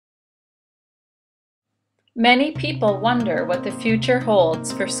Many people wonder what the future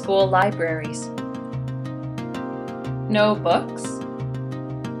holds for school libraries. No books?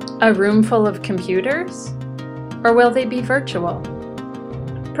 A room full of computers? Or will they be virtual?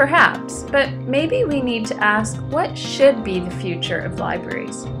 Perhaps, but maybe we need to ask what should be the future of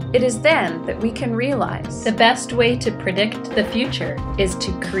libraries. It is then that we can realize the best way to predict the future is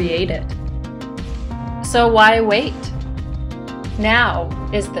to create it. So why wait? Now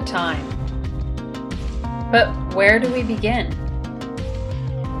is the time. But where do we begin?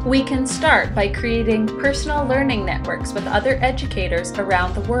 We can start by creating personal learning networks with other educators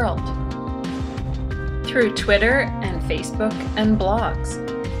around the world, through Twitter and Facebook and blogs.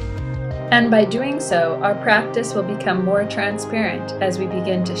 And by doing so, our practice will become more transparent as we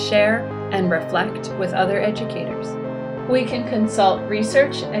begin to share and reflect with other educators. We can consult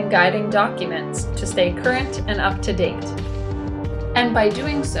research and guiding documents to stay current and up to date. And by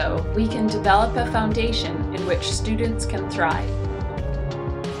doing so, we can develop a foundation in which students can thrive.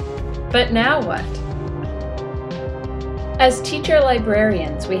 But now what? As teacher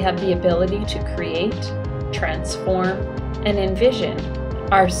librarians, we have the ability to create, transform, and envision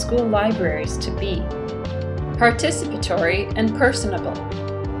our school libraries to be participatory and personable,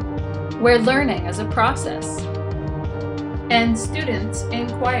 where learning is a process, and students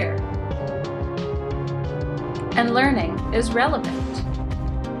inquire, and learning is relevant.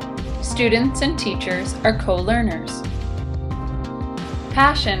 Students and teachers are co-learners.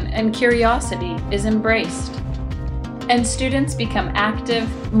 Passion and curiosity is embraced, and students become active,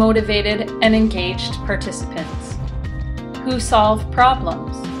 motivated, and engaged participants who solve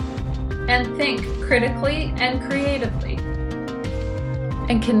problems and think critically and creatively,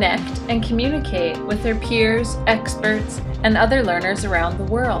 and connect and communicate with their peers, experts, and other learners around the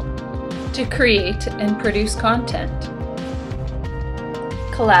world to create and produce content,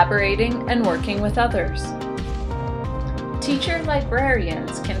 collaborating and working with others. Teacher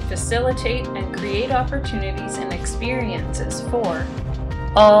librarians can facilitate and create opportunities and experiences for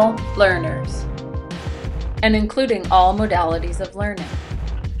all learners, and including all modalities of learning,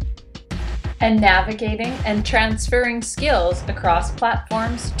 and navigating and transferring skills across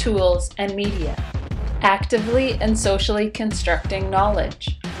platforms, tools, and media, actively and socially constructing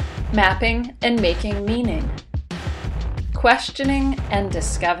knowledge, mapping and making meaning, questioning and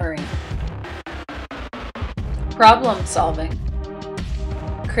discovering, problem solving,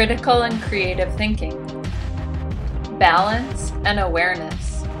 critical and creative thinking, balance and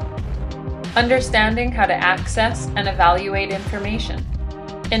awareness, understanding how to access and evaluate information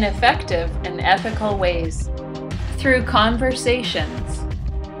in effective and ethical ways through conversations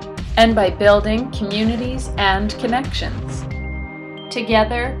and by building communities and connections.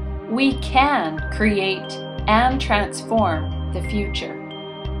 Together, we can create and transform the future.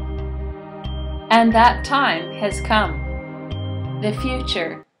 And that time has come. The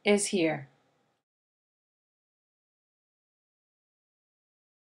future is here.